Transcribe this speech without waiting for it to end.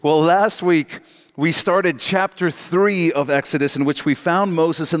Well, last week we started chapter 3 of Exodus, in which we found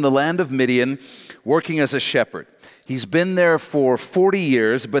Moses in the land of Midian working as a shepherd. He's been there for 40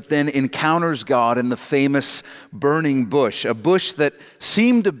 years, but then encounters God in the famous burning bush, a bush that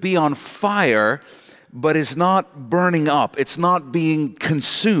seemed to be on fire, but is not burning up. It's not being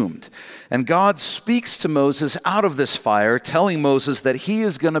consumed. And God speaks to Moses out of this fire, telling Moses that he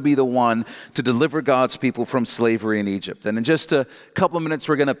is going to be the one to deliver God's people from slavery in Egypt. And in just a couple of minutes,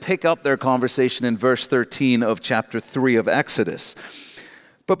 we're going to pick up their conversation in verse 13 of chapter 3 of Exodus.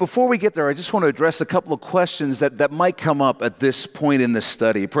 But before we get there, I just want to address a couple of questions that might come up at this point in the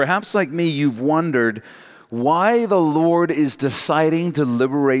study. Perhaps like me, you've wondered why the Lord is deciding to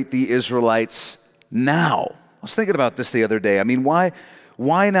liberate the Israelites now. I was thinking about this the other day. I mean, why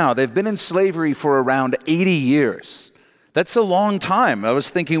now? They've been in slavery for around 80 years. That's a long time. I was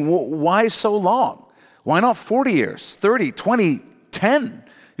thinking, why so long? Why not 40 years, 30, 20, 10?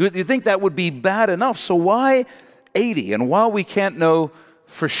 You think that would be bad enough. So why 80? And while we can't know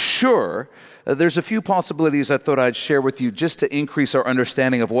for sure, there's a few possibilities I thought I'd share with you just to increase our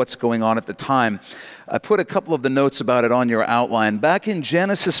understanding of what's going on at the time. I put a couple of the notes about it on your outline. Back in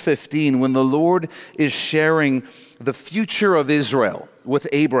Genesis 15, when the Lord is sharing the future of Israel with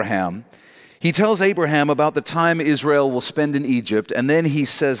Abraham, he tells Abraham about the time Israel will spend in Egypt, and then he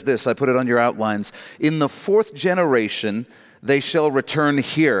says this, I put it on your outlines, in the 4th generation they shall return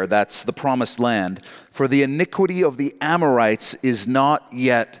here, that's the promised land, for the iniquity of the Amorites is not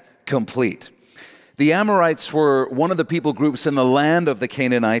yet complete. The Amorites were one of the people groups in the land of the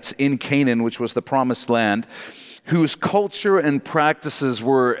Canaanites, in Canaan, which was the promised land, whose culture and practices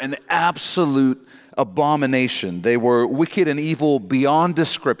were an absolute abomination. They were wicked and evil beyond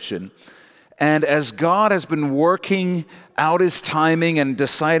description. And as God has been working out his timing and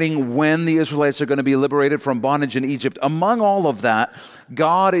deciding when the Israelites are going to be liberated from bondage in Egypt, among all of that,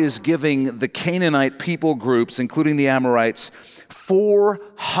 God is giving the Canaanite people groups, including the Amorites,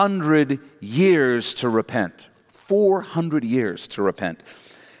 400 years to repent. 400 years to repent.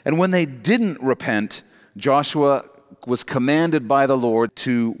 And when they didn't repent, Joshua was commanded by the Lord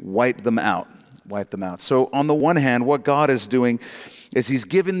to wipe them out. So on the one hand, what God is doing is he's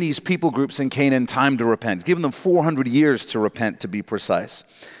given these people groups in Canaan time to repent. He's given them 400 years to repent, to be precise.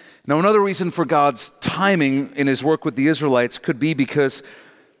 Now, another reason for God's timing in his work with the Israelites could be because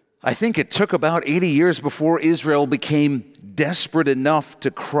I think it took about 80 years before Israel became desperate enough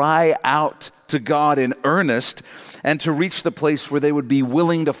to cry out to God in earnest and to reach the place where they would be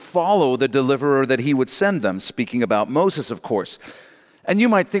willing to follow the deliverer that he would send them, speaking about Moses, of course. And you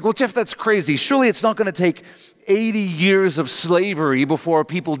might think, well, Jeff, that's crazy. Surely it's not going to take 80 years of slavery before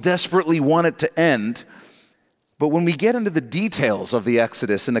people desperately want it to end. But when we get into the details of the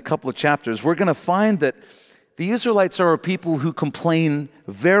Exodus in a couple of chapters, we're going to find that the Israelites are a people who complain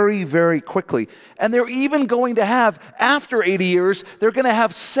very, very quickly. And they're even going to have, after 80 years, they're going to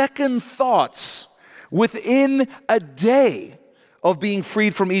have second thoughts within a day of being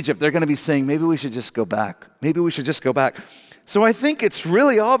freed from Egypt. They're going to be saying, maybe we should just go back. So I think it's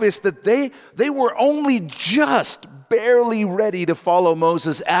really obvious that they were only just barely ready to follow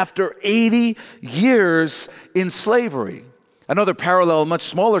Moses after 80 years in slavery. Another parallel, much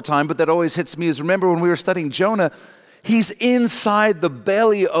smaller time, but that always hits me is, remember when we were studying Jonah, he's inside the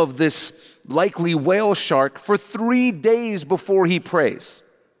belly of this likely whale shark for 3 days before he prays.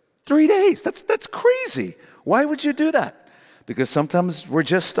 3 days, that's crazy. Why would you do that? Because sometimes we're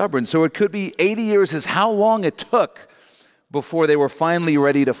just stubborn. So it could be 80 years is how long it took before they were finally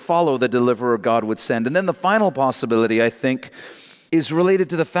ready to follow the deliverer God would send. And then the final possibility, I think, is related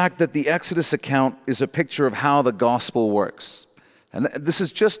to the fact that the Exodus account is a picture of how the gospel works. And this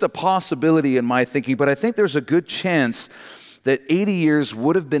is just a possibility in my thinking, but I think there's a good chance that 80 years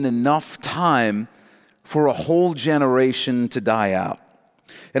would have been enough time for a whole generation to die out.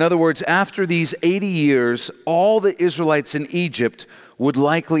 In other words, after these 80 years, all the Israelites in Egypt would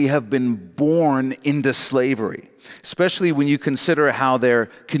likely have been born into slavery, especially when you consider how their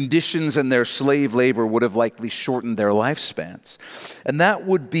conditions and their slave labor would have likely shortened their lifespans. And that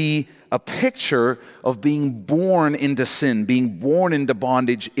would be a picture of being born into sin, being born into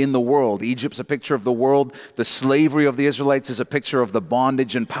bondage in the world. Egypt's a picture of the world. The slavery of the Israelites is a picture of the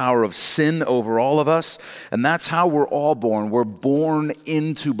bondage and power of sin over all of us. And that's how we're all born. We're born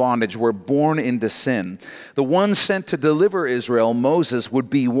into bondage. We're born into sin. The one sent to deliver Israel, Moses, would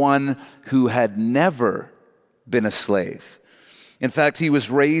be one who had never been a slave. In fact, he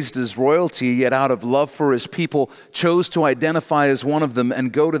was raised as royalty, yet out of love for his people, chose to identify as one of them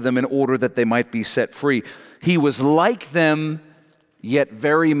and go to them in order that they might be set free. He was like them, yet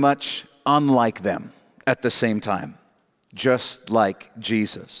very much unlike them at the same time. just like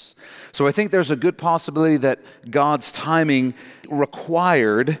Jesus. So I think there's a good possibility that God's timing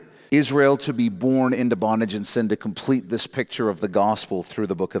required Israel to be born into bondage and sin to complete this picture of the gospel through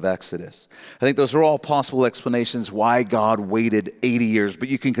the book of Exodus. I think those are all possible explanations why God waited 80 years, but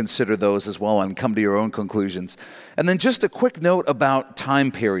you can consider those as well and come to your own conclusions. And then just a quick note about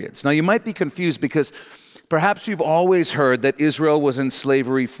time periods. Now you might be confused because perhaps you've always heard that Israel was in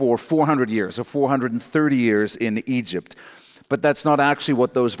slavery for 400 years or 430 years in Egypt. But that's not actually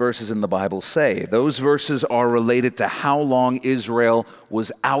what those verses in the Bible say. Those verses are related to how long Israel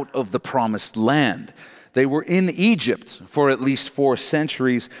was out of the promised land. They were in Egypt for at least 4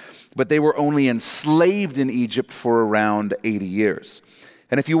 centuries, but they were only enslaved in Egypt for around 80 years.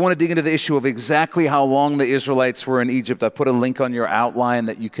 And if you want to dig into the issue of exactly how long the Israelites were in Egypt, I put a link on your outline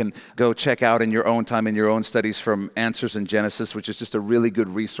that you can go check out in your own time, in your own studies from Answers in Genesis, which is just a really good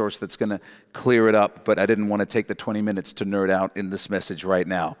resource that's going to clear it up. But I didn't want to take the 20 minutes to nerd out in this message right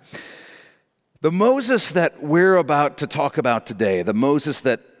now. The Moses that we're about to talk about today, the Moses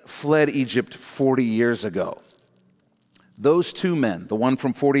that fled Egypt 40 years ago, those 2 men, the one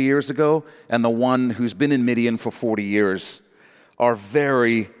from 40 years ago and the one who's been in Midian for 40 years, are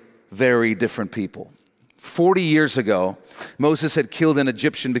very, very different people. 40 years ago, Moses had killed an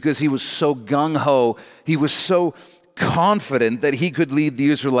Egyptian because he was so gung-ho, he was so confident that he could lead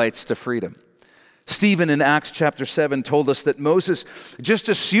the Israelites to freedom. Stephen in Acts chapter 7 told us that Moses just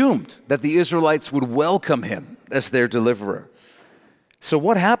assumed that the Israelites would welcome him as their deliverer. So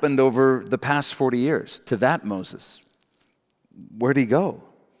what happened over the past 40 years to that Moses? Where'd he go?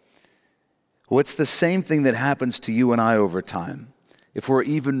 Well, it's the same thing that happens to you and I over time, if we're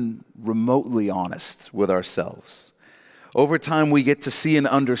even remotely honest with ourselves. Over time, we get to see and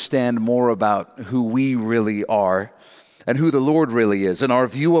understand more about who we really are and who the Lord really is. And our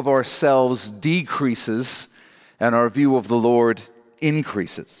view of ourselves decreases and our view of the Lord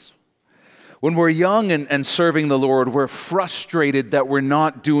increases. When we're young and serving the Lord, we're frustrated that we're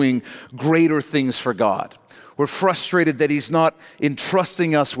not doing greater things for God. We're frustrated that He's not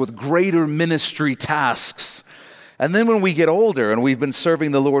entrusting us with greater ministry tasks. And then when we get older and we've been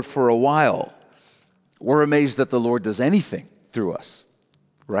serving the Lord for a while, we're amazed that the Lord does anything through us,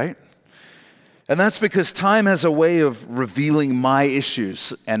 right? And that's because time has a way of revealing my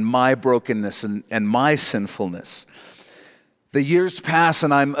issues and my brokenness and my sinfulness. The years pass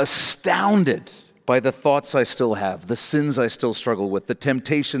and I'm astounded by the thoughts I still have, the sins I still struggle with, the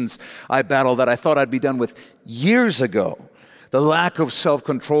temptations I battle that I thought I'd be done with years ago, the lack of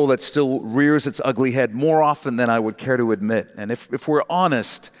self-control that still rears its ugly head more often than I would care to admit. And if we're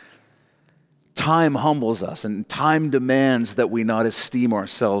honest, time humbles us and time demands that we not esteem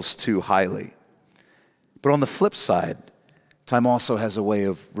ourselves too highly. But on the flip side, time also has a way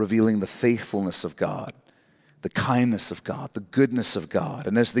of revealing the faithfulness of God, the kindness of God, the goodness of God.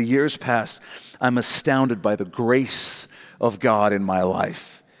 And as the years pass, I'm astounded by the grace of God in my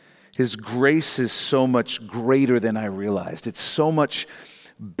life. His grace is so much greater than I realized. It's so much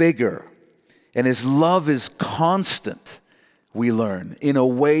bigger. And His love is constant, we learn, in a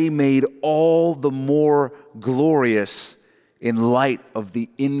way made all the more glorious in light of the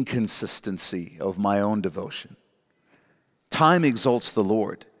inconsistency of my own devotion. Time exalts the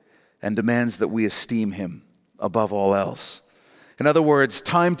Lord and demands that we esteem Him above all else. In other words,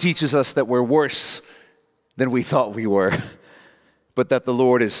 time teaches us that we're worse than we thought we were, but that the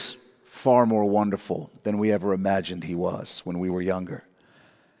Lord is far more wonderful than we ever imagined He was when we were younger.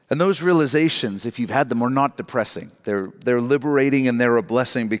 And those realizations, if you've had them, are not depressing. They're liberating and they're a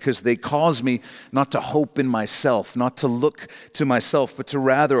blessing because they cause me not to hope in myself, not to look to myself, but to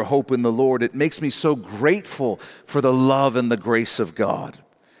rather hope in the Lord. It makes me so grateful for the love and the grace of God.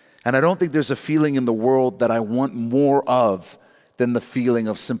 And I don't think there's a feeling in the world that I want more of than the feeling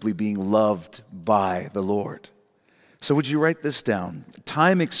of simply being loved by the Lord. So would you write this down?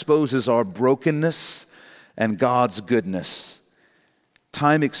 Time exposes our brokenness and God's goodness.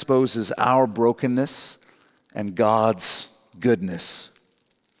 Time exposes our brokenness and God's goodness.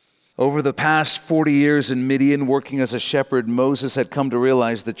 Over the past 40 years in Midian, working as a shepherd, Moses had come to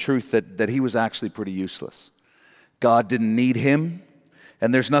realize the truth that he was actually pretty useless. God didn't need him,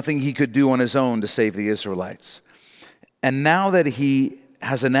 and there's nothing he could do on his own to save the Israelites. And now that he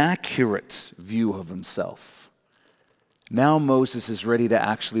has an accurate view of himself, now Moses is ready to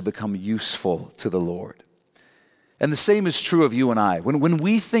actually become useful to the Lord. And the same is true of you and I. When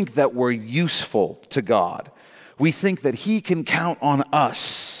we think that we're useful to God, we think that He can count on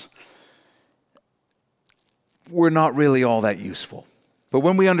us. We're not really all that useful. But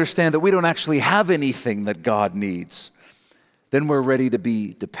when we understand that we don't actually have anything that God needs, then we're ready to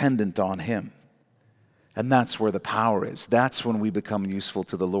be dependent on Him. And that's where the power is. That's when we become useful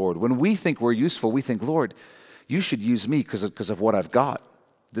to the Lord. When we think we're useful, we think, Lord, you should use me because of what I've got.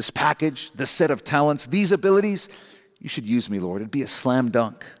 This package, this set of talents, these abilities, you should use me, Lord. It'd be a slam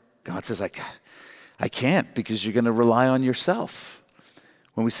dunk. God says, I can't, because you're going to rely on yourself.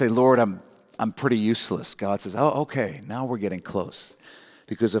 When we say, Lord, I'm pretty useless, God says, oh, okay, now we're getting close.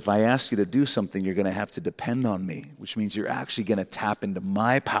 Because if I ask you to do something, you're going to have to depend on me, which means you're actually going to tap into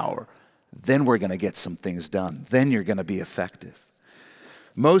my power. Then we're going to get some things done. Then you're going to be effective.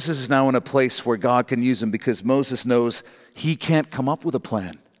 Moses is now in a place where God can use him because Moses knows he can't come up with a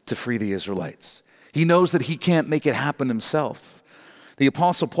plan to free the Israelites. He knows that he can't make it happen himself. The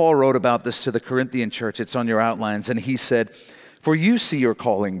Apostle Paul wrote about this to the Corinthian church. It's on your outlines. And he said, "For you see your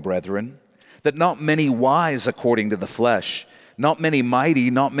calling, brethren, that not many wise according to the flesh, not many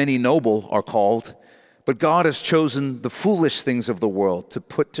mighty, not many noble are called. But God has chosen the foolish things of the world to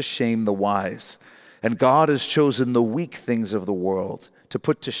put to shame the wise. And God has chosen the weak things of the world to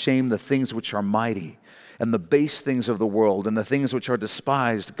put to shame the things which are mighty. And the base things of the world and the things which are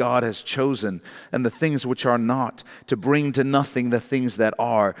despised God has chosen, and the things which are not, to bring to nothing the things that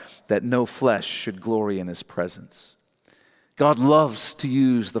are, that no flesh should glory in his presence." God loves to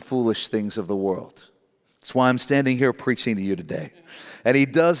use the foolish things of the world. That's why I'm standing here preaching to you today. And he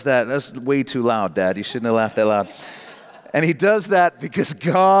does that. That's way too loud, Dad. You shouldn't have laughed that loud. And he does that because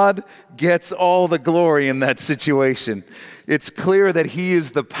God gets all the glory in that situation. It's clear that he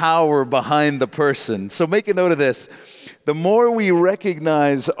is the power behind the person. So make a note of this. The more we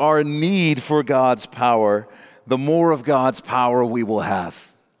recognize our need for God's power, the more of God's power we will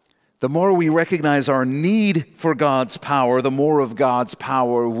have. The more we recognize our need for God's power, the more of God's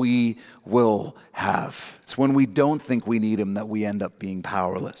power we will have. It's when we don't think we need him that we end up being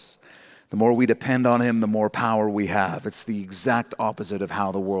powerless. The more we depend on him, the more power we have. It's the exact opposite of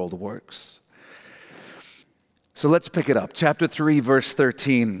how the world works. So let's pick it up. Chapter 3, verse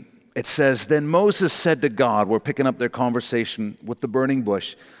 13. It says, "Then Moses said to God," we're picking up their conversation with the burning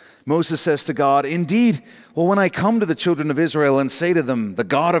bush. Moses says to God, "Indeed, well, when I come to the children of Israel and say to them, 'The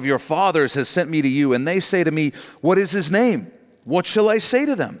God of your fathers has sent me to you,' and they say to me, 'What is his name?' What shall I say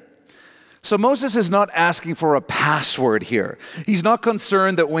to them?" So Moses is not asking for a password here. He's not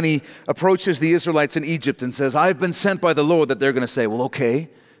concerned that when he approaches the Israelites in Egypt and says, "I've been sent by the Lord," that they're going to say, "Well, okay,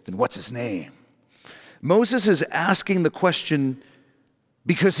 then what's his name?" Moses is asking the question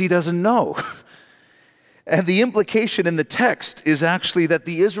because he doesn't know. And the implication in the text is actually that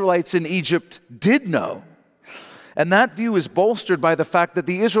the Israelites in Egypt did know. And that view is bolstered by the fact that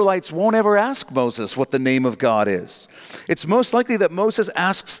the Israelites won't ever ask Moses what the name of God is. It's most likely that Moses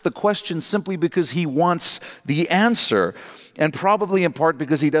asks the question simply because he wants the answer, and probably in part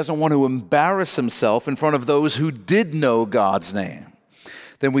because he doesn't want to embarrass himself in front of those who did know God's name.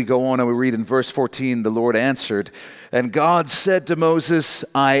 Then we go on and we read in verse 14, the Lord answered, "And God said to Moses,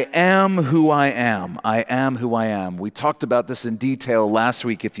 I am who I am. I am who I am." We talked about this in detail last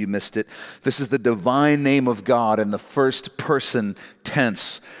week if you missed it. This is the divine name of God in the first person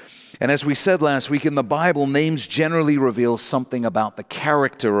tense. And as we said last week, in the Bible, names generally reveal something about the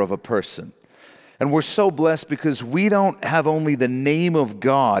character of a person. And we're so blessed because we don't have only the name of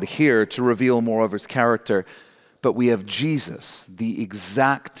God here to reveal more of his character, but we have Jesus, the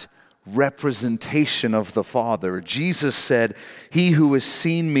exact representation of the Father. Jesus said, "He who has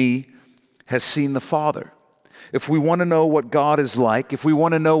seen me has seen the Father." If we want to know what God is like, if we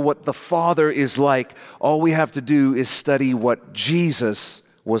want to know what the Father is like, all we have to do is study what Jesus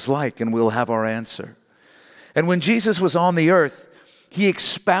was like, and we'll have our answer. And when Jesus was on the earth, he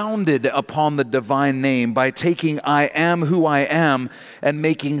expounded upon the divine name by taking "I am who I am" and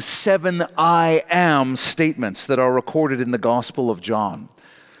making 7 "I am" statements that are recorded in the Gospel of John.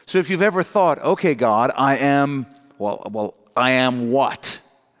 So if you've ever thought, okay, God, I am what?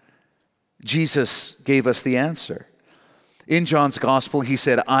 Jesus gave us the answer. In John's Gospel, he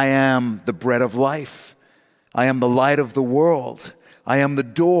said, "I am the bread of life. I am the light of the world. I am the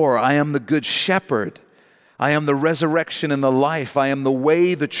door. I am the good shepherd. I am the resurrection and the life. I am the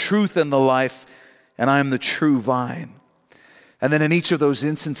way, the truth, and the life, and I am the true vine." And then in each of those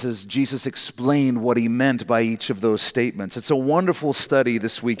instances, Jesus explained what he meant by each of those statements. It's a wonderful study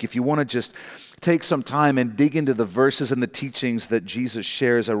this week if you want to just take some time and dig into the verses and the teachings that Jesus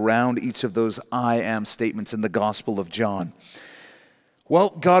shares around each of those "I am" statements in the Gospel of John. Well,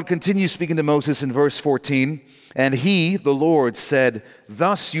 God continues speaking to Moses in verse 14. "And he, the Lord, said,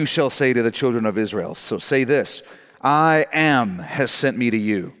 'Thus you shall say to the children of Israel.'" So say this, "I am has sent me to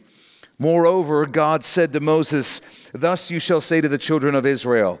you." "Moreover, God said to Moses, 'Thus you shall say to the children of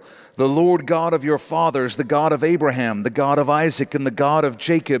Israel, The Lord God of your fathers, the God of Abraham, the God of Isaac, and the God of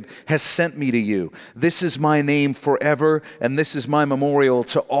Jacob has sent me to you. This is my name forever, and this is my memorial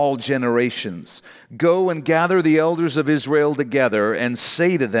to all generations. Go and gather the elders of Israel together and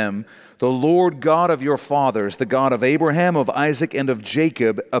say to them, the Lord God of your fathers, the God of Abraham, of Isaac, and of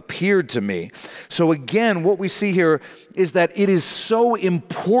Jacob, appeared to me. So again, what we see here is that it is so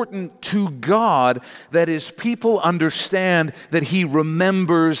important to God that his people understand that he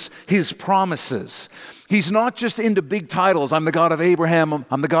remembers his promises. He's not just into big titles. I'm the God of Abraham,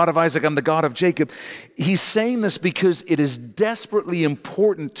 I'm the God of Isaac, I'm the God of Jacob. He's saying this because it is desperately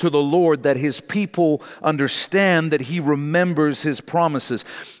important to the Lord that his people understand that he remembers his promises.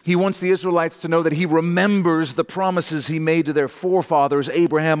 He wants the Israelites to know that he remembers the promises he made to their forefathers,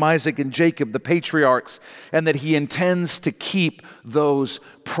 Abraham, Isaac, and Jacob, the patriarchs, and that he intends to keep those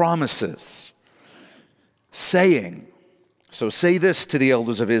promises. Saying, so say this to the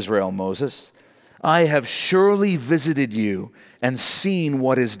elders of Israel, Moses, I have surely visited you and seen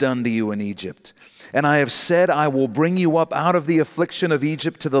what is done to you in Egypt. And I have said, I will bring you up out of the affliction of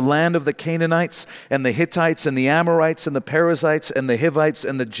Egypt to the land of the Canaanites and the Hittites and the Amorites and the Perizzites and the Hivites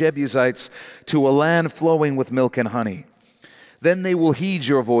and the Jebusites, to a land flowing with milk and honey. Then they will heed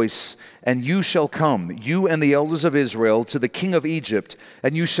your voice, and you shall come, you and the elders of Israel, to the king of Egypt,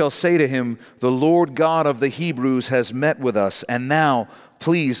 and you shall say to him, the Lord God of the Hebrews has met with us, and now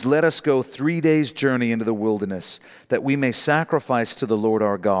please let us go 3 days' journey into the wilderness, that we may sacrifice to the Lord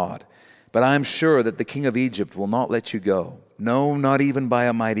our God. But I am sure that the king of Egypt will not let you go. No, not even by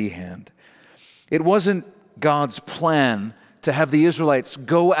a mighty hand. It wasn't God's plan to have the Israelites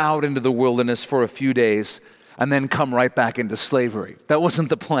go out into the wilderness for a few days and then come right back into slavery. That wasn't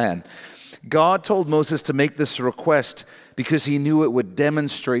the plan. God told Moses to make this request because he knew it would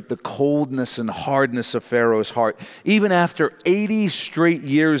demonstrate the coldness and hardness of Pharaoh's heart. Even after 80 straight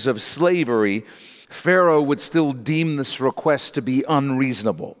years of slavery, Pharaoh would still deem this request to be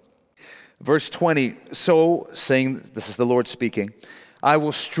unreasonable. Verse 20, so, saying, this is the Lord speaking, I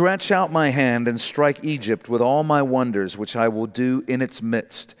will stretch out my hand and strike Egypt with all my wonders, which I will do in its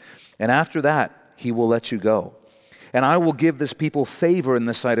midst. And after that, he will let you go. And I will give this people favor in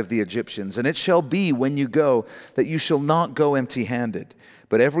the sight of the Egyptians. And it shall be when you go that you shall not go empty-handed,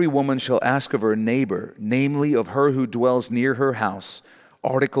 but every woman shall ask of her neighbor, namely of her who dwells near her house,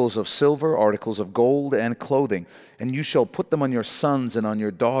 articles of silver, articles of gold, and clothing. And you shall put them on your sons and on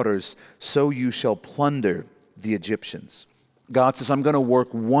your daughters, so you shall plunder the Egyptians. God says, I'm going to work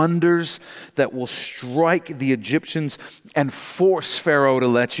wonders that will strike the Egyptians and force Pharaoh to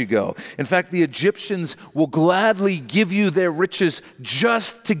let you go. In fact, the Egyptians will gladly give you their riches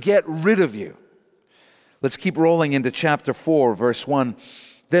just to get rid of you. Let's keep rolling into chapter 4, verse 1.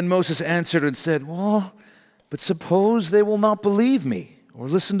 Then Moses answered and said, well, but suppose they will not believe me or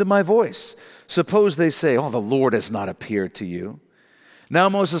listen to my voice. Suppose they say, oh, the Lord has not appeared to you. Now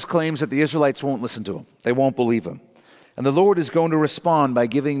Moses claims that the Israelites won't listen to him. They won't believe him. And the Lord is going to respond by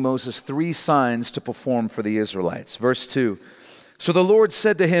giving Moses 3 signs to perform for the Israelites. Verse 2, so the Lord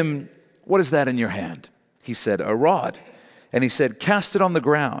said to him, what is that in your hand? He said, a rod. And he said, cast it on the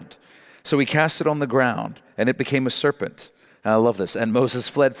ground. So he cast it on the ground, and it became a serpent. And I love this. And Moses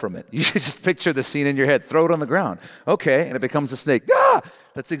fled from it. You just picture the scene in your head. Throw it on the ground. Okay, and it becomes a snake. Ah!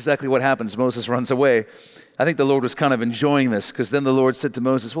 That's exactly what happens. Moses runs away. I think the Lord was kind of enjoying this, because then the Lord said to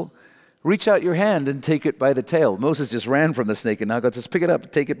Moses, well, reach out your hand and take it by the tail. Moses just ran from the snake, and now God says, pick it up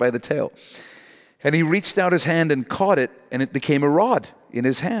and take it by the tail. And he reached out his hand and caught it, and it became a rod in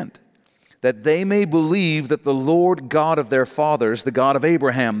his hand, that they may believe that the Lord God of their fathers, the God of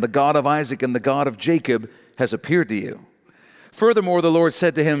Abraham, the God of Isaac, and the God of Jacob has appeared to you. Furthermore, the Lord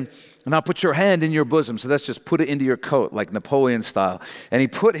said to him, now put your hand in your bosom. So that's just put it into your coat, like Napoleon style. And he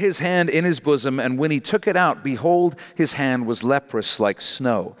put his hand in his bosom, and when he took it out, behold, his hand was leprous like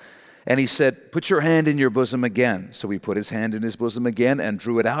snow. And he said, put your hand in your bosom again. So he put his hand in his bosom again and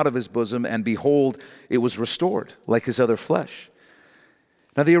drew it out of his bosom, and behold, it was restored like his other flesh.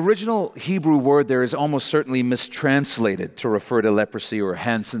 Now, the original Hebrew word there is almost certainly mistranslated to refer to leprosy, or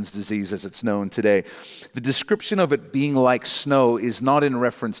Hansen's disease as it's known today. The description of it being like snow is not in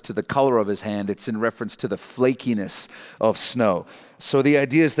reference to the color of his hand, it's in reference to the flakiness of snow. So the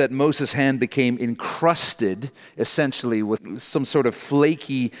idea is that Moses' hand became encrusted, essentially, with some sort of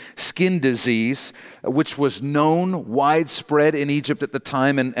flaky skin disease, which was known, widespread in Egypt at the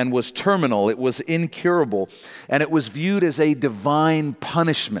time, and was terminal. It was incurable, and it was viewed as a divine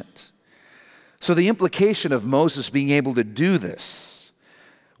punishment. So the implication of Moses being able to do this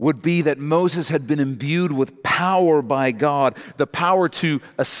would be that Moses had been imbued with power by God, the power to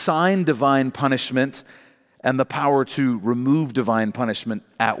assign divine punishment, and the power to remove divine punishment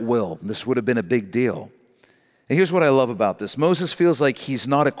at will. This would have been a big deal. And here's what I love about this. Moses feels like he's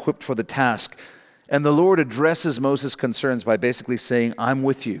not equipped for the task, and the Lord addresses Moses' concerns by basically saying, I'm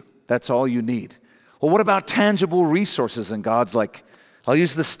with you. That's all you need. Well, what about tangible resources? And God's like, I'll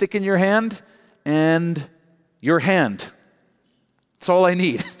use the stick in your hand and your hand. That's all I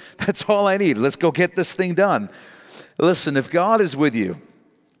need. That's all I need. Let's go get this thing done. Listen, if God is with you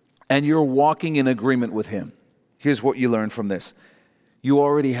and you're walking in agreement with Him, here's what you learn from this. You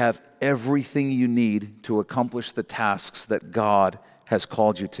already have everything you need to accomplish the tasks that God has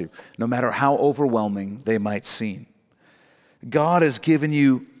called you to, no matter how overwhelming they might seem. God has given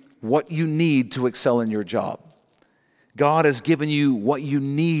you what you need to excel in your job. God has given you what you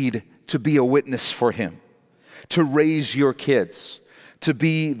need to be a witness for Him, to raise your kids, to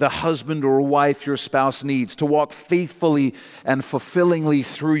be the husband or wife your spouse needs, to walk faithfully and fulfillingly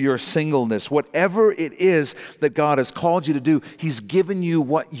through your singleness. Whatever it is that God has called you to do, He's given you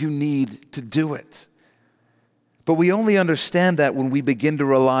what you need to do it. But we only understand that when we begin to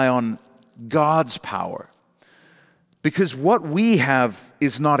rely on God's power. Because what we have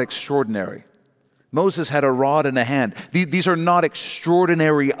is not extraordinary. Moses had a rod and a hand. These are not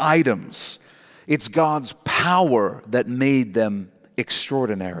extraordinary items. It's God's power that made them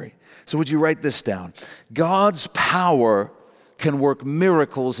extraordinary. So would you write this down? God's power can work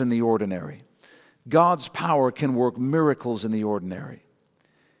miracles in the ordinary. God's power can work miracles in the ordinary.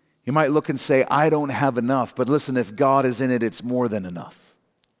 You might look and say, I don't have enough. But listen, if God is in it, it's more than enough.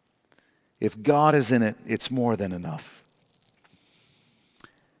 If God is in it, it's more than enough.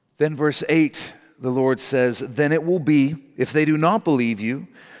 Then verse 8, the Lord says, Then it will be, if they do not believe you,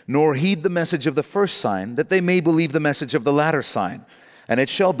 nor heed the message of the first sign, that they may believe the message of the latter sign. And it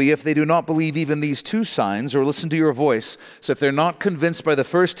shall be, if they do not believe even these two signs, or listen to your voice, so if they're not convinced by the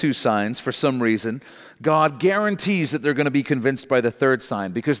first two signs for some reason, God guarantees that they're going to be convinced by the third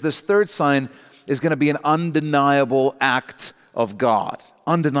sign, because this third sign is going to be an undeniable act of God.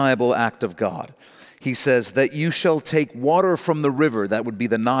 Undeniable act of God. He says that you shall take water from the river, that would be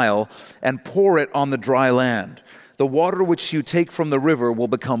the Nile, and pour it on the dry land. The water which you take from the river will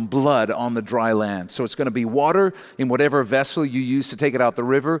become blood on the dry land. So it's going to be water in whatever vessel you use to take it out the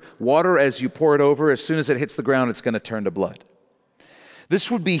river. Water as you pour it over, as soon as it hits the ground, it's going to turn to blood.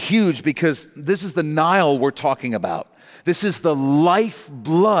 This would be huge because this is the Nile we're talking about. This is the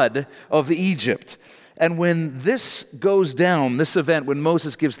lifeblood of Egypt. And when this goes down, this event, when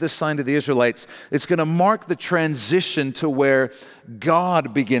Moses gives this sign to the Israelites, it's going to mark the transition to where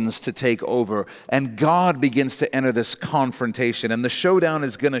God begins to take over and God begins to enter this confrontation. And the showdown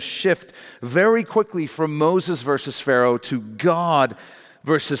is going to shift very quickly from Moses versus Pharaoh to God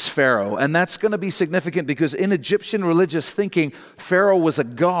versus Pharaoh. And that's going to be significant because in Egyptian religious thinking, Pharaoh was a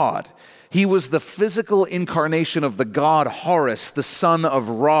god. He was the physical incarnation of the god Horus, the son of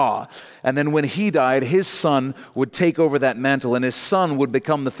Ra. And then when he died, his son would take over that mantle, and his son would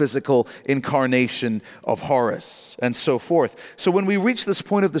become the physical incarnation of Horus, and so forth. So when we reach this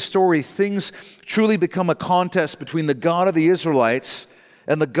point of the story, things truly become a contest between the God of the Israelites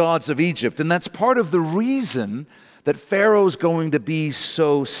and the gods of Egypt. And that's part of the reason that Pharaoh's going to be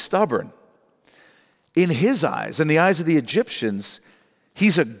so stubborn. In his eyes, in the eyes of the Egyptians,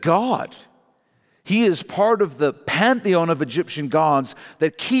 he's a god. He is part of the pantheon of Egyptian gods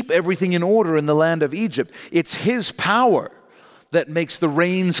that keep everything in order in the land of Egypt. It's his power that makes the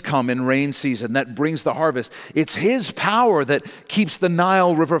rains come in rain season, that brings the harvest. It's his power that keeps the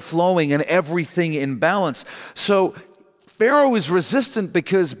Nile River flowing and everything in balance. So Pharaoh is resistant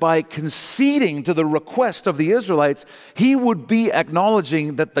because by conceding to the request of the Israelites, he would be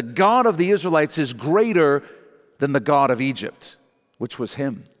acknowledging that the God of the Israelites is greater than the God of Egypt, which was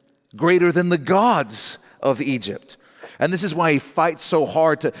him, greater than the gods of Egypt. And this is why he fights so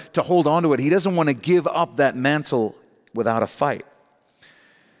hard to hold on to it. He doesn't want to give up that mantle without a fight.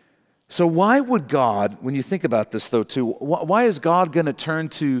 So why would God, when you think about this though too, why is God going to turn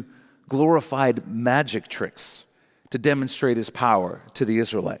to glorified magic tricks to demonstrate his power to the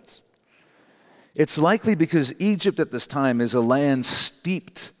Israelites? It's likely because Egypt at this time is a land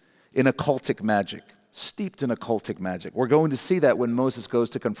steeped in occultic magic. Steeped in occultic magic. We're going to see that when Moses goes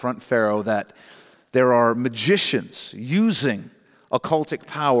to confront Pharaoh, that there are magicians using occultic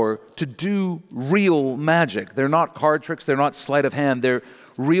power to do real magic. They're not card tricks, they're not sleight of hand, they're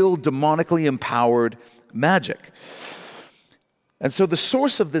real demonically empowered magic. And so the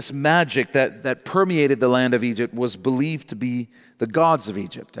source of this magic that permeated the land of Egypt was believed to be the gods of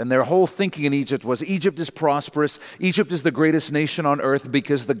Egypt. And their whole thinking in Egypt was Egypt is prosperous. Egypt is the greatest nation on earth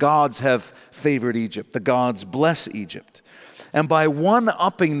because the gods have favored Egypt. The gods bless Egypt. And by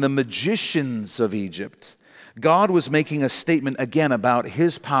one-upping the magicians of Egypt God was making a statement again about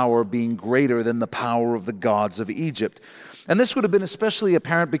his power being greater than the power of the gods of Egypt. And this would have been especially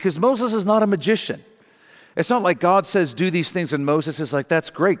apparent because Moses is not a magician. It's not like God says, do these things, and Moses is like, that's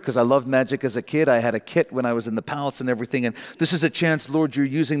great, because I loved magic as a kid. I had a kit when I was in the palace and everything, and this is a chance, Lord, you're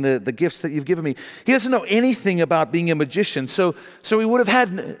using the gifts that you've given me. He doesn't know anything about being a magician, so he would have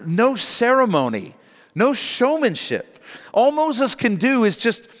had no ceremony, no showmanship. All Moses can do is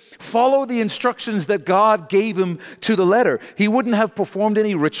just follow the instructions that God gave him to the letter. He wouldn't have performed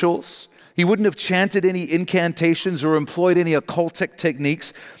any rituals. He wouldn't have chanted any incantations or employed any occultic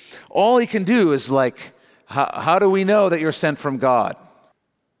techniques. All he can do is like, how do we know that you're sent from God?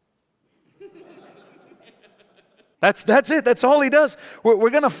 That's it. That's all he does. We're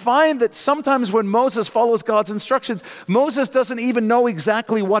going to find that sometimes when Moses follows God's instructions, Moses doesn't even know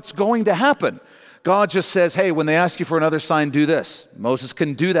exactly what's going to happen. God just says, hey, when they ask you for another sign, do this. Moses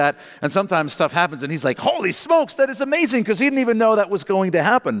can do that, and sometimes stuff happens, and he's like, holy smokes, that is amazing, because he didn't even know that was going to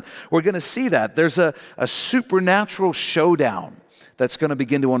happen. We're going to see that. There's a supernatural showdown that's going to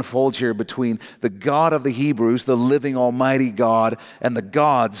begin to unfold here between the God of the Hebrews, the living almighty God, and the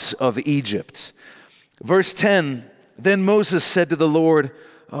gods of Egypt. Verse 10, then Moses said to the Lord,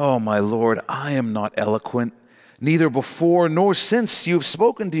 oh, my Lord, I am not eloquent, neither before nor since you have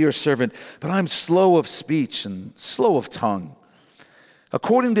spoken to your servant, but I'm slow of speech and slow of tongue.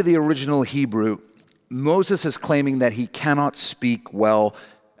 According to the original Hebrew, Moses is claiming that he cannot speak well,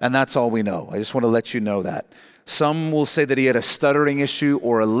 and that's all we know. I just want to let you know that. Some will say that he had a stuttering issue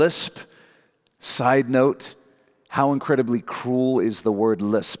or a lisp. Side note, how incredibly cruel is the word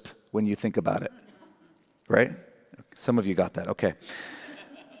lisp when you think about it, right? Some of you got that, okay.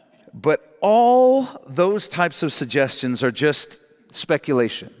 But all those types of suggestions are just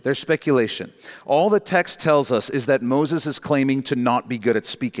speculation. They're speculation. All the text tells us is that Moses is claiming to not be good at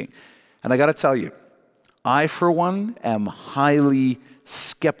speaking. And I got to tell you, I, for one, am highly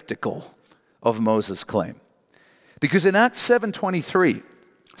skeptical of Moses' claim. Because in Acts 7:23,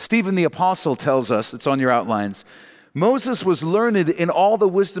 Stephen the Apostle tells us, it's on your outlines, Moses was learned in all the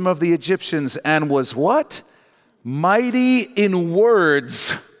wisdom of the Egyptians and was what? Mighty in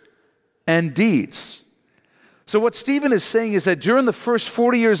words and deeds. So what Stephen is saying is that during the first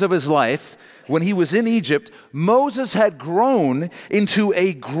 40 years of his life, when he was in Egypt, Moses had grown into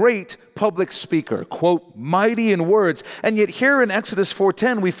a great public speaker, quote, mighty in words. And yet here in Exodus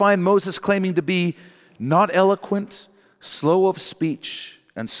 4:10, we find Moses claiming to be not eloquent, slow of speech,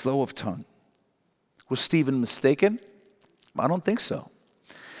 and slow of tongue. Was Stephen mistaken? I don't think so.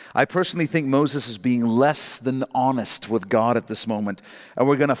 I personally think Moses is being less than honest with God at this moment, and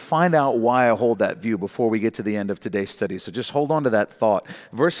we're going to find out why I hold that view before we get to the end of today's study. So just hold on to that thought.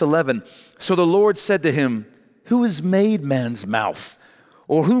 Verse 11, so the Lord said to him, who has made man's mouth?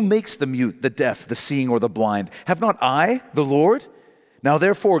 Or who makes the mute, the deaf, the seeing, or the blind? Have not I, the Lord? Now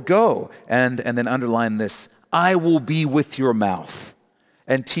therefore go, and then underline this, I will be with your mouth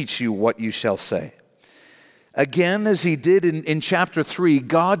and teach you what you shall say. Again, as he did in chapter 3,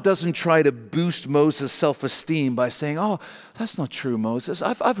 God doesn't try to boost Moses' self-esteem by saying, oh, that's not true, Moses.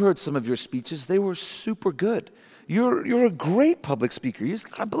 I've heard some of your speeches. They were super good. You're a great public speaker. You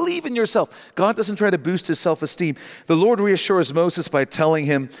just gotta believe in yourself. God doesn't try to boost his self-esteem. The Lord reassures Moses by telling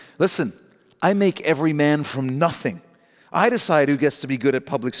him, listen, I make every man from nothing. I decide who gets to be good at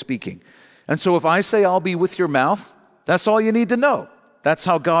public speaking. And so if I say I'll be with your mouth, that's all you need to know. That's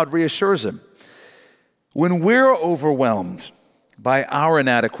how God reassures him. When we're overwhelmed by our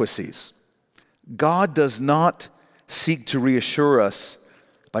inadequacies, God does not seek to reassure us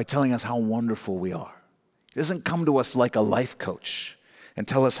by telling us how wonderful we are. He doesn't come to us like a life coach and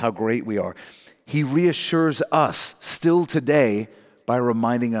tell us how great we are. He reassures us still today by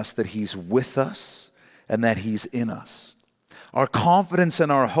reminding us that he's with us and that he's in us. Our confidence and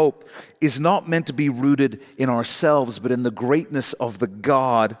our hope is not meant to be rooted in ourselves, but in the greatness of the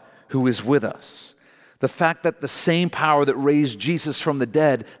God who is with us. The fact that the same power that raised Jesus from the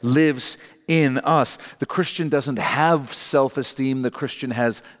dead lives in us. The Christian doesn't have self-esteem, the Christian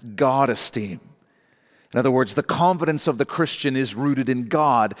has God-esteem. In other words, the confidence of the Christian is rooted in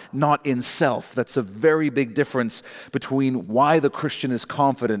God, not in self. That's a very big difference between why the Christian is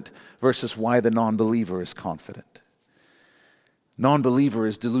confident versus why the non-believer is confident. Non-believer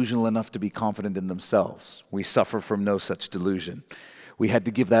is delusional enough to be confident in themselves. We suffer from no such delusion. We had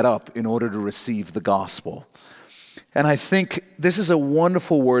to give that up in order to receive the gospel. And I think this is a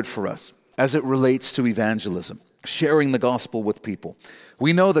wonderful word for us as it relates to evangelism, sharing the gospel with people.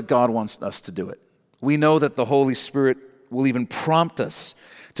 We know that God wants us to do it. We know that the Holy Spirit will even prompt us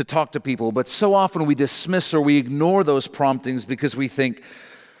to talk to people, but so often we dismiss or we ignore those promptings because we think,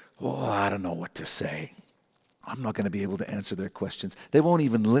 oh, I don't know what to say. I'm not going to be able to answer their questions. They won't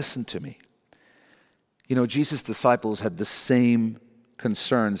even listen to me. You know, Jesus' disciples had the same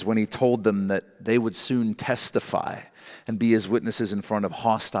concerns when he told them that they would soon testify and be his witnesses in front of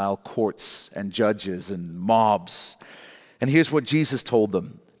hostile courts and judges and mobs. And here's what Jesus told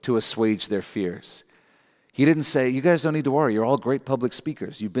them to assuage their fears. He didn't say, you guys don't need to worry, you're all great public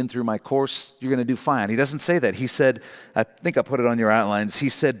speakers. You've been through my course, you're going to do fine. He doesn't say that. He said, I think I put it on your outlines, he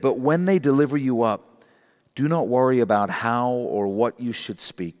said, but when they deliver you up, do not worry about how or what you should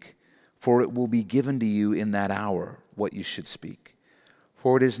speak, for it will be given to you in that hour what you should speak.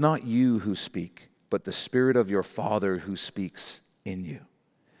 For it is not you who speak, but the Spirit of your Father who speaks in you.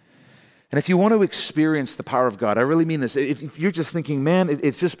 And if you want to experience the power of God, I really mean this. If you're just thinking, man,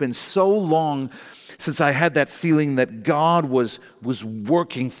 it's just been so long since I had that feeling that God was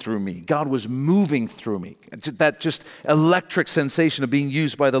working through me, God was moving through me, that just electric sensation of being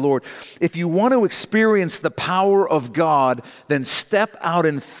used by the Lord. If you want to experience the power of God, then step out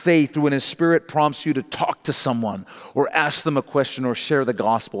in faith when His Spirit prompts you to talk to someone or ask them a question or share the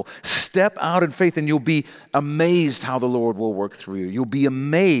gospel. Step out in faith and you'll be amazed how the Lord will work through you. You'll be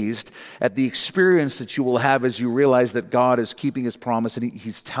amazed at the experience that you will have as you realize that God is keeping His promise and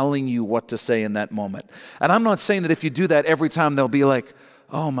He's telling you what to say in that moment. And I'm not saying that if you do that every time they'll be like,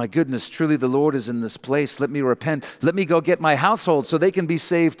 oh my goodness, truly the Lord is in this place. Let me repent. Let me go get my household so they can be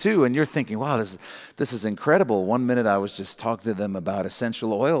saved too. And you're thinking, wow, this is incredible. One minute I was just talking to them about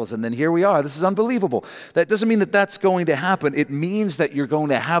essential oils and then here we are. This is unbelievable. That doesn't mean that that's going to happen. It means that you're going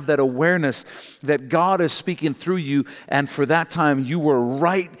to have that awareness that God is speaking through you, and for that time you were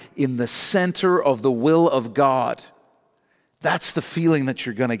right in the center of the will of God. That's the feeling that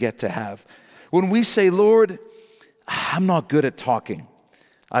you're going to get to have. When we say, Lord, I'm not good at talking,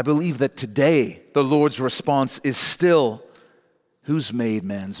 I believe that today the Lord's response is still, who's made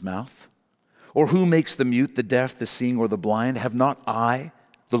man's mouth? Or who makes the mute, the deaf, the seeing, or the blind? Have not I,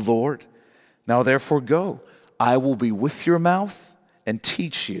 the Lord? Now therefore go, I will be with your mouth and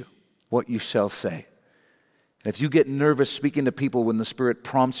teach you what you shall say. And if you get nervous speaking to people when the Spirit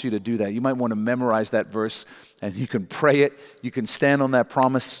prompts you to do that, you might want to memorize that verse and you can pray it. You can stand on that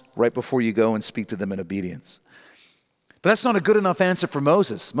promise right before you go and speak to them in obedience. But that's not a good enough answer for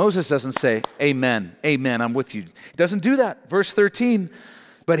Moses. Moses doesn't say, amen, amen, I'm with you. He doesn't do that. Verse 13,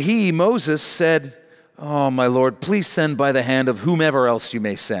 but he, Moses, said, oh, my Lord, please send by the hand of whomever else you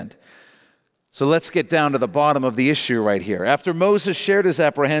may send. So let's get down to the bottom of the issue right here. After Moses shared his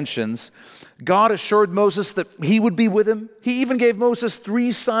apprehensions, God assured Moses that He would be with him. He even gave Moses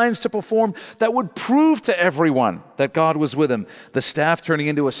 3 signs to perform that would prove to everyone that God was with him. The staff turning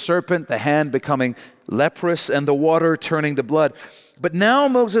into a serpent, the hand becoming leprous, and the water turning to blood. But now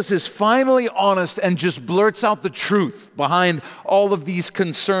Moses is finally honest and just blurts out the truth behind all of these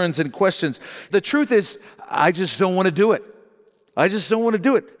concerns and questions. The truth is, I just don't want to do it. I just don't want to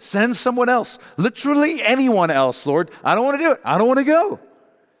do it. Send someone else. Literally anyone else, Lord. I don't want to do it. I don't want to go.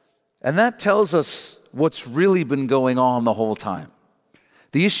 And that tells us what's really been going on the whole time.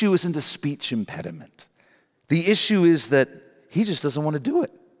 The issue isn't a speech impediment. The issue is that he just doesn't want to do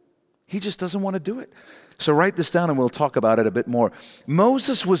it. He just doesn't want to do it. So write this down and we'll talk about it a bit more.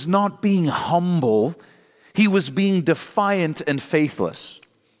 Moses was not being humble. He was being defiant and faithless.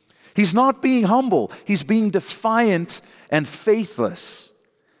 He's not being humble. He's being defiant and faithless.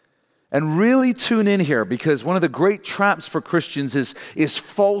 And really tune in here, because one of the great traps for Christians is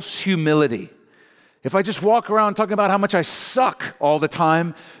false humility. If I just walk around talking about how much I suck all the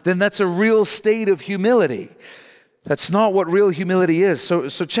time, then that's a real state of humility. That's not what real humility is. So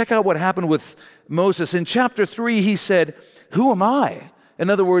check out what happened with Moses. In chapter 3, he said, who am I? In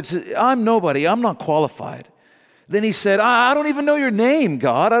other words, I'm nobody. I'm not qualified. Then he said, I don't even know your name,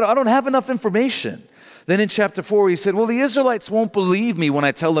 God. I don't have enough information. Then in chapter 4, he said, well, the Israelites won't believe me when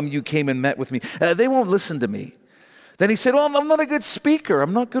I tell them you came and met with me. They won't listen to me. Then he said, well, I'm not a good speaker.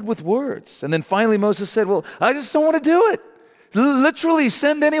 I'm not good with words. And then finally Moses said, well, I just don't want to do it. Literally,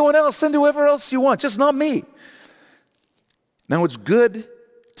 send anyone else. Send whoever else you want, just not me. Now, it's good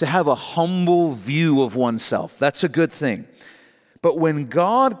to have a humble view of oneself. That's a good thing. But when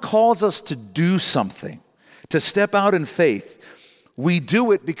God calls us to do something, to step out in faith, we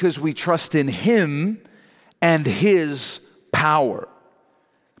do it because we trust in Him and His power.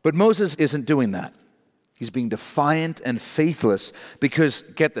 But Moses isn't doing that. He's being defiant and faithless because,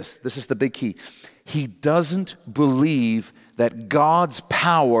 get this is the big key. He doesn't believe that God's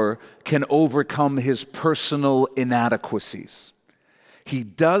power can overcome his personal inadequacies. He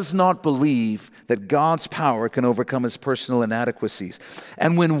does not believe that God's power can overcome his personal inadequacies.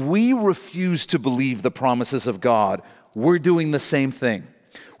 And when we refuse to believe the promises of God, we're doing the same thing.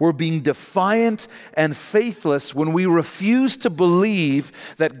 We're being defiant and faithless when we refuse to believe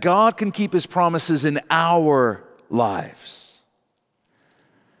that God can keep His promises in our lives.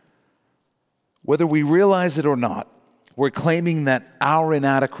 Whether we realize it or not, we're claiming that our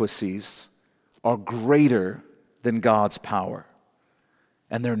inadequacies are greater than God's power.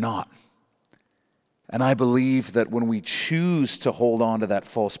 And they're not. And I believe that when we choose to hold on to that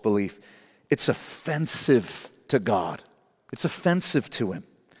false belief, it's offensive to God. It's offensive to Him.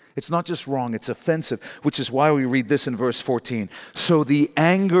 It's not just wrong, it's offensive, which is why we read this in verse 14. So the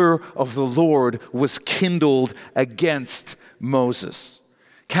anger of the Lord was kindled against Moses.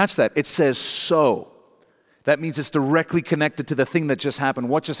 Catch that. It says so. That means it's directly connected to the thing that just happened.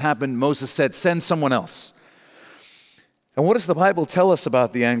 What just happened? Moses said, send someone else. And what does the Bible tell us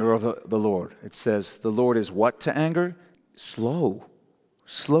about the anger of the Lord? It says the Lord is what to anger? Slow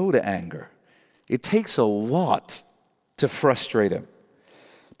to anger. It takes a lot to frustrate Him.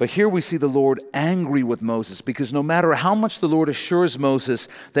 But here we see the Lord angry with Moses, because no matter how much the Lord assures Moses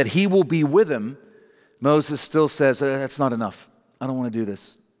that He will be with him, Moses still says, that's not enough. I don't want to do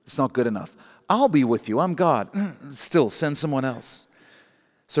this. It's not good enough. I'll be with you. I'm God. Still, send someone else.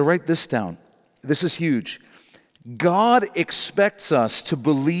 So write this down. This is huge. God expects us to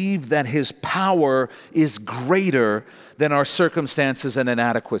believe that His power is greater than our circumstances and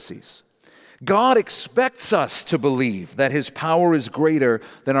inadequacies. God expects us to believe that His power is greater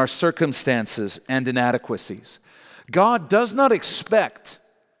than our circumstances and inadequacies. God does not expect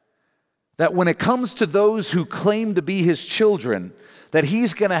that when it comes to those who claim to be His children, that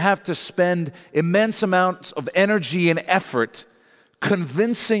He's going to have to spend immense amounts of energy and effort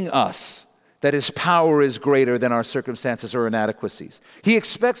convincing us that His power is greater than our circumstances or inadequacies. He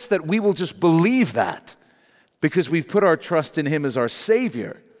expects that we will just believe that because we've put our trust in Him as our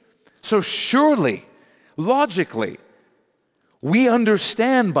Savior. So surely, logically, we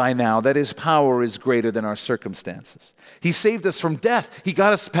understand by now that His power is greater than our circumstances. He saved us from death. He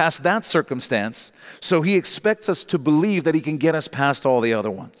got us past that circumstance. So He expects us to believe that He can get us past all the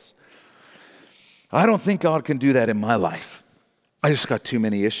other ones. I don't think God can do that in my life. I just got too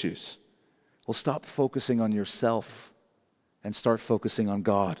many issues. Well, stop focusing on yourself and start focusing on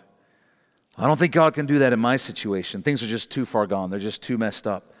God. I don't think God can do that in my situation. Things are just too far gone. They're just too messed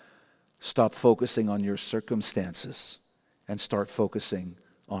up. Stop focusing on your circumstances and start focusing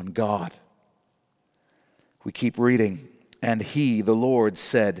on God. We keep reading. And He, the Lord,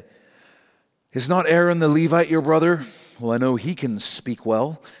 said, is not Aaron the Levite your brother? Well, I know he can speak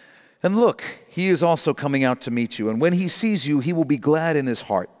well. And look, he is also coming out to meet you. And when he sees you, he will be glad in his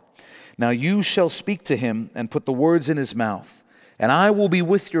heart. Now you shall speak to him and put the words in his mouth. And I will be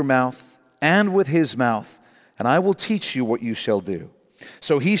with your mouth and with his mouth, and I will teach you what you shall do.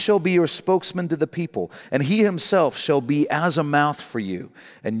 So he shall be your spokesman to the people, and he himself shall be as a mouth for you,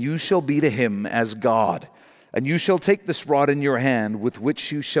 and you shall be to him as God. And you shall take this rod in your hand with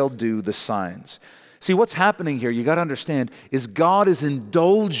which you shall do the signs. See, what's happening here, you got to understand, is God is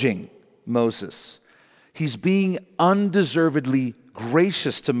indulging Moses. He's being undeservedly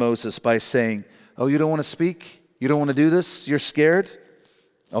gracious to Moses by saying, oh, you don't want to speak? You don't want to do this? You're scared?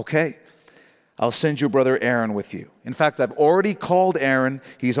 Okay. I'll send your brother Aaron with you. In fact, I've already called Aaron.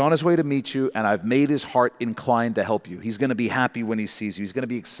 He's on his way to meet you, and I've made his heart inclined to help you. He's going to be happy when he sees you. He's going to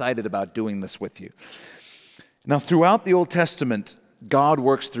be excited about doing this with you. Now, throughout the Old Testament, God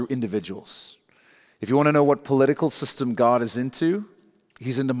works through individuals. If you want to know what political system God is into,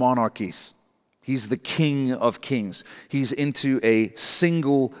 He's into monarchies. He's the King of Kings. He's into a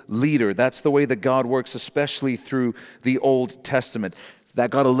single leader. That's the way that God works, especially through the Old Testament. That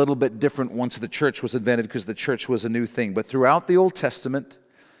got a little bit different once the church was invented because the church was a new thing. But throughout the Old Testament,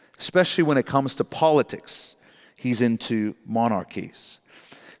 especially when it comes to politics, He's into monarchies.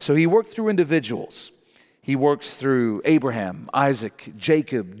 So He worked through individuals. He works through Abraham, Isaac,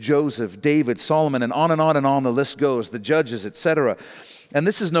 Jacob, Joseph, David, Solomon, and on the list goes, the judges, etc. And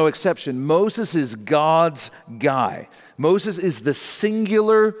this is no exception. Moses is God's guy. Moses is the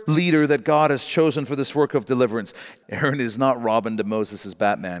singular leader that God has chosen for this work of deliverance. Aaron is not Robin to Moses'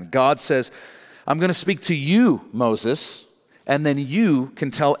 Batman. God says, I'm going to speak to you, Moses, and then you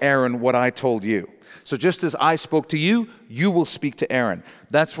can tell Aaron what I told you. So just as I spoke to you, you will speak to Aaron.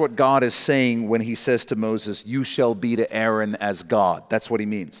 That's what God is saying when He says to Moses, you shall be to Aaron as God. That's what He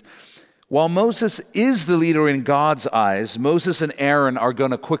means. While Moses is the leader in God's eyes, Moses and Aaron are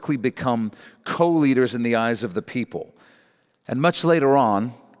going to quickly become co-leaders in the eyes of the people. And much later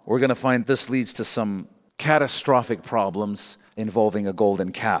on, we're going to find this leads to some catastrophic problems involving a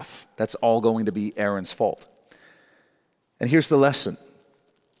golden calf. That's all going to be Aaron's fault. And here's the lesson.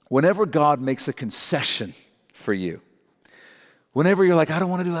 Whenever God makes a concession for you, Whenever you're like, I don't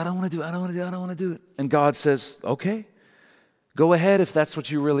want to do it, I don't want to do it, I don't want to do it, I don't want to do it. And God says, okay, go ahead if that's what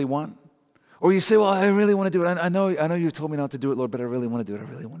you really want. Or you say, well, I really want to do it. I know you've told me not to do it, Lord, but I really want to do it. I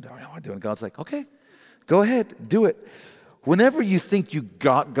really want to do it. I want to do it. And God's like, okay, go ahead, do it. Whenever you think you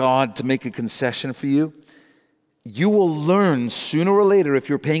got God to make a concession for you, you will learn sooner or later, if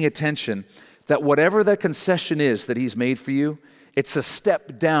you're paying attention, that whatever that concession is that He's made for you, it's a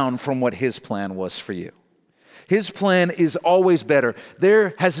step down from what His plan was for you. His plan is always better.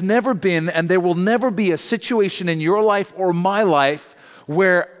 There has never been, and there will never be, a situation in your life or my life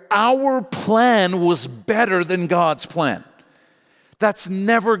where our plan was better than God's plan. That's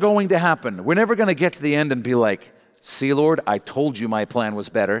never going to happen. We're never going to get to the end and be like, see, Lord, I told you my plan was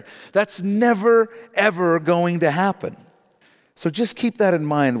better. That's never, ever going to happen. So just keep that in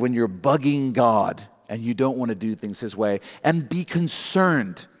mind when you're bugging God and you don't want to do things His way. And be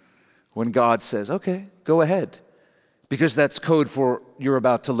concerned when God says, okay, go ahead. Because that's code for you're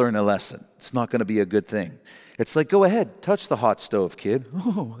about to learn a lesson. It's not going to be a good thing. It's like, go ahead, touch the hot stove, kid.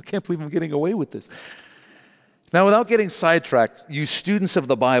 Oh, I can't believe I'm getting away with this. Now, without getting sidetracked, you students of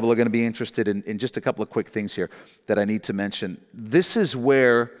the Bible are going to be interested in just a couple of quick things here that I need to mention. This is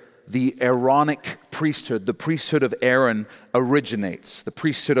where the Aaronic priesthood, the priesthood of Aaron, originates, the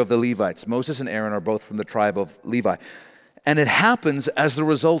priesthood of the Levites. Moses and Aaron are both from the tribe of Levi. And it happens as the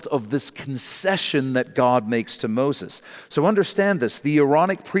result of this concession that God makes to Moses. So understand this, the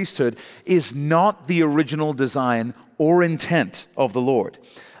Aaronic priesthood is not the original design or intent of the Lord.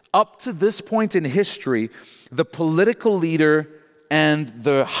 Up to this point in history, the political leader and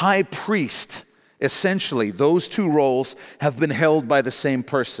the high priest, essentially, those two roles have been held by the same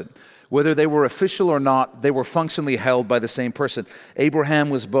person. Whether they were official or not, they were functionally held by the same person. Abraham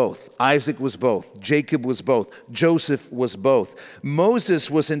was both. Isaac was both. Jacob was both. Joseph was both.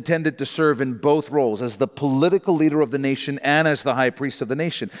 Moses was intended to serve in both roles, as the political leader of the nation and as the high priest of the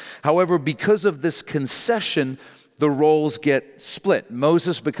nation. However, because of this concession, the roles get split.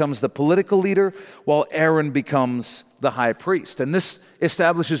 Moses becomes the political leader, while Aaron becomes the high priest. And this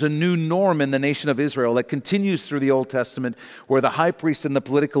establishes a new norm in the nation of Israel that continues through the Old Testament, where the high priest and the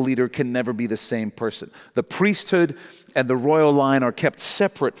political leader can never be the same person. The priesthood and the royal line are kept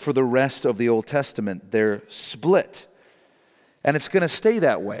separate for the rest of the Old Testament. They're split. And it's going to stay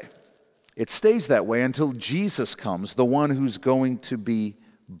that way. It stays that way until Jesus comes, the one who's going to be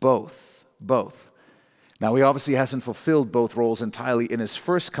both. Now, He obviously hasn't fulfilled both roles entirely. In His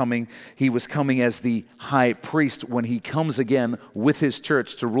first coming, He was coming as the high priest. When He comes again with His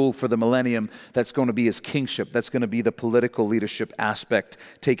church to rule for the millennium, that's going to be His kingship. That's going to be the political leadership aspect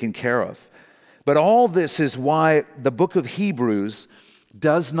taken care of. But all this is why the book of Hebrews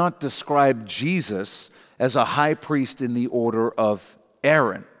does not describe Jesus as a high priest in the order of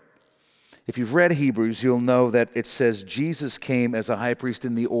Aaron. If you've read Hebrews, you'll know that it says Jesus came as a high priest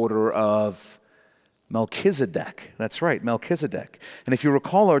in the order of Melchizedek. That's right, Melchizedek. And if you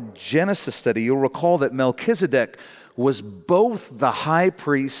recall our Genesis study, you'll recall that Melchizedek was both the high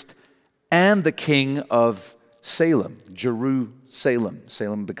priest and the king of Salem, Jerusalem.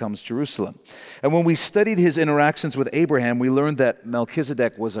 Salem becomes Jerusalem. And when we studied his interactions with Abraham, we learned that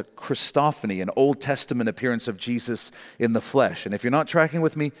Melchizedek was a Christophany, an Old Testament appearance of Jesus in the flesh. And if you're not tracking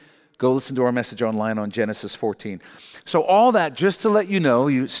with me, go listen to our message online on Genesis 14. So all that, just to let you know,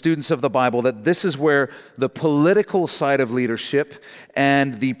 you students of the Bible, that this is where the political side of leadership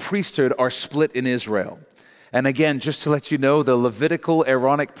and the priesthood are split in Israel. And again, just to let you know, the Levitical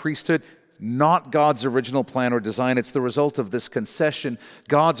Aaronic priesthood, not God's original plan or design. It's the result of this concession.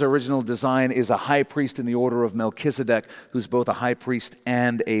 God's original design is a high priest in the order of Melchizedek, who's both a high priest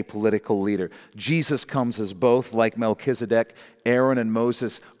and a political leader. Jesus comes as both, like Melchizedek. Aaron and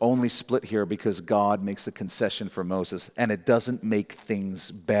Moses only split here because God makes a concession for Moses, and it doesn't make things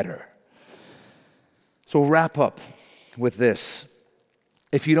better. So we'll wrap up with this.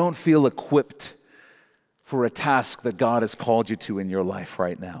 If you don't feel equipped for a task that God has called you to in your life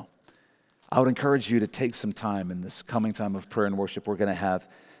right now, I would encourage you to take some time in this coming time of prayer and worship we're going to have,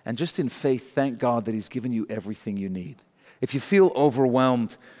 and just in faith, thank God that He's given you everything you need. If you feel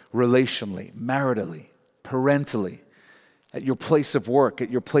overwhelmed relationally, maritally, parentally, at your place of work, at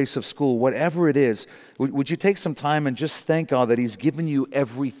your place of school, whatever it is, would you take some time and just thank God that He's given you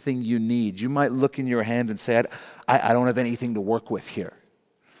everything you need? You might look in your hand and say, I don't have anything to work with here.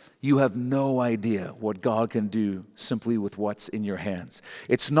 You have no idea what God can do simply with what's in your hands.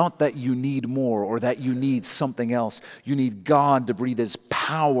 It's not that you need more or that you need something else. You need God to breathe His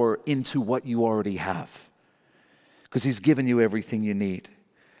power into what you already have, because He's given you everything you need.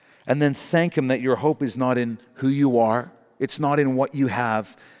 And then thank Him that your hope is not in who you are. It's not in what you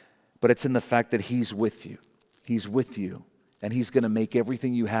have, but it's in the fact that He's with you. He's with you and He's going to make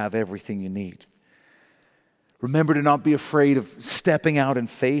everything you have everything you need. Remember to not be afraid of stepping out in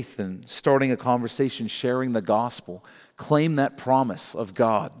faith and starting a conversation, sharing the gospel. Claim that promise of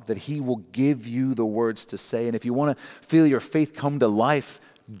God that He will give you the words to say. And if you want to feel your faith come to life,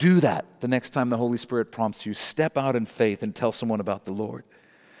 do that the next time the Holy Spirit prompts you. Step out in faith and tell someone about the Lord.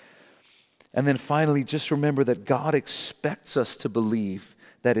 And then finally, just remember that God expects us to believe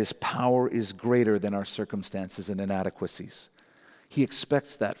that His power is greater than our circumstances and inadequacies. He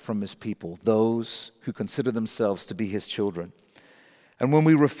expects that from His people, those who consider themselves to be His children. And when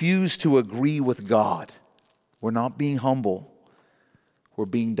we refuse to agree with God, we're not being humble, we're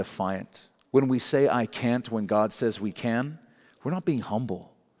being defiant. When we say, I can't, when God says we can, we're not being humble.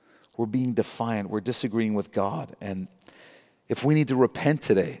 We're being defiant. We're disagreeing with God. And if we need to repent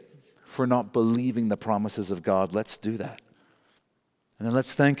today for not believing the promises of God, let's do that. And then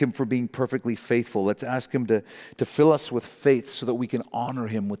let's thank Him for being perfectly faithful. Let's ask Him to fill us with faith so that we can honor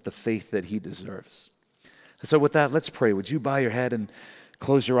Him with the faith that He deserves. And so with that, let's pray. Would you bow your head and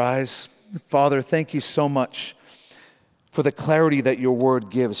close your eyes? Father, thank you so much for the clarity that your word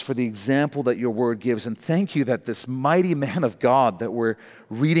gives, for the example that your word gives. And thank you that this mighty man of God that we're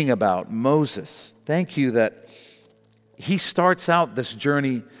reading about, Moses, thank you that he starts out this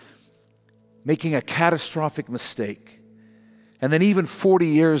journey making a catastrophic mistake. And then even 40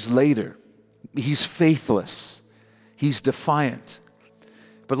 years later, he's faithless. He's defiant.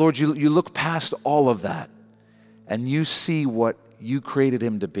 But Lord, you look past all of that and you see what you created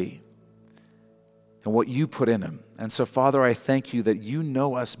him to be and what you put in him. And so, Father, I thank you that you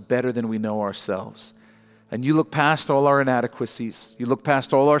know us better than we know ourselves. And you look past all our inadequacies. You look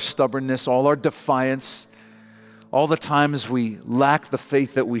past all our stubbornness, all our defiance, all the times we lack the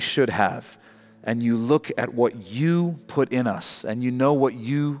faith that we should have. And you look at what you put in us, and you know what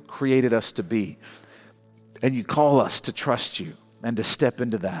you created us to be. And you call us to trust you and to step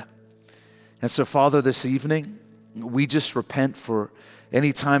into that. And so, Father, this evening, we just repent for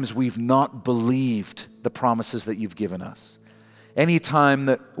any times we've not believed the promises that you've given us. Any time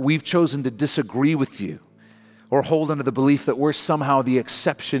that we've chosen to disagree with you or hold under the belief that we're somehow the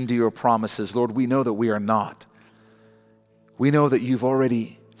exception to your promises, Lord, we know that we are not. We know that you've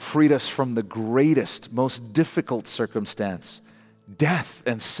already freed us from the greatest, most difficult circumstance, death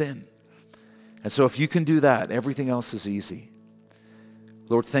and sin. And so if you can do that, everything else is easy.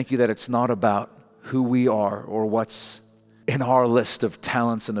 Lord, thank you that it's not about who we are or what's in our list of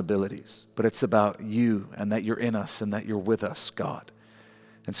talents and abilities, but it's about you and that you're in us and that you're with us, God.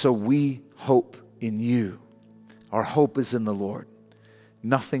 And so we hope in you. Our hope is in the Lord,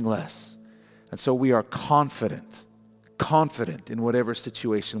 nothing less. And so we are confident in whatever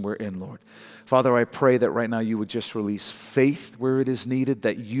situation we're in, Lord. Father, I pray that right now you would just release faith where it is needed,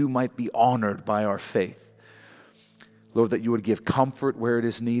 that you might be honored by our faith. Lord, that you would give comfort where it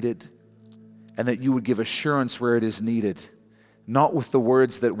is needed, and that you would give assurance where it is needed, not with the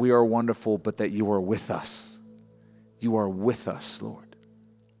words that we are wonderful, but that you are with us. You are with us, Lord.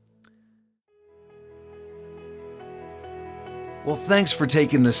 Well, thanks for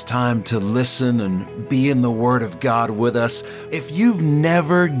taking this time to listen and be in the Word of God with us. If you've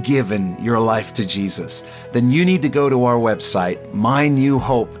never given your life to Jesus, then you need to go to our website,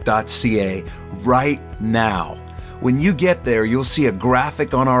 mynewhope.ca, right now. When you get there, you'll see a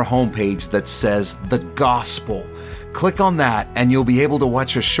graphic on our homepage that says The Gospel. Click on that and you'll be able to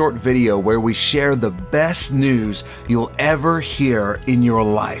watch a short video where we share the best news you'll ever hear in your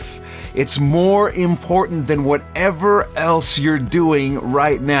life. It's more important than whatever else you're doing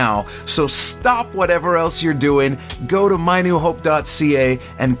right now. So stop whatever else you're doing, go to mynewhope.ca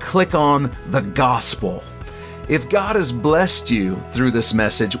and click on The Gospel. If God has blessed you through this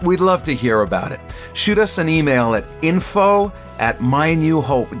message, we'd love to hear about it. Shoot us an email at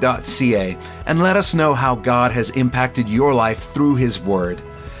info@mynewhope.ca and let us know how God has impacted your life through His Word.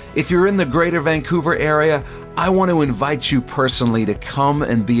 If you're in the greater Vancouver area, I want to invite you personally to come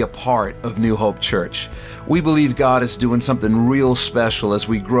and be a part of New Hope Church. We believe God is doing something real special as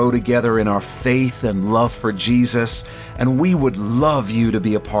we grow together in our faith and love for Jesus, and we would love you to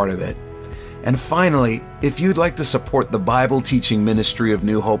be a part of it. And finally, if you'd like to support the Bible teaching ministry of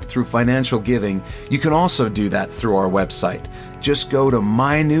New Hope through financial giving, you can also do that through our website. Just go to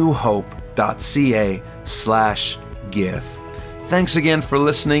mynewhope.ca/give. Thanks again for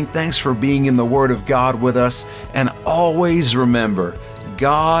listening. Thanks for being in the Word of God with us. And always remember,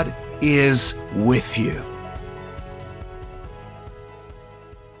 God is with you.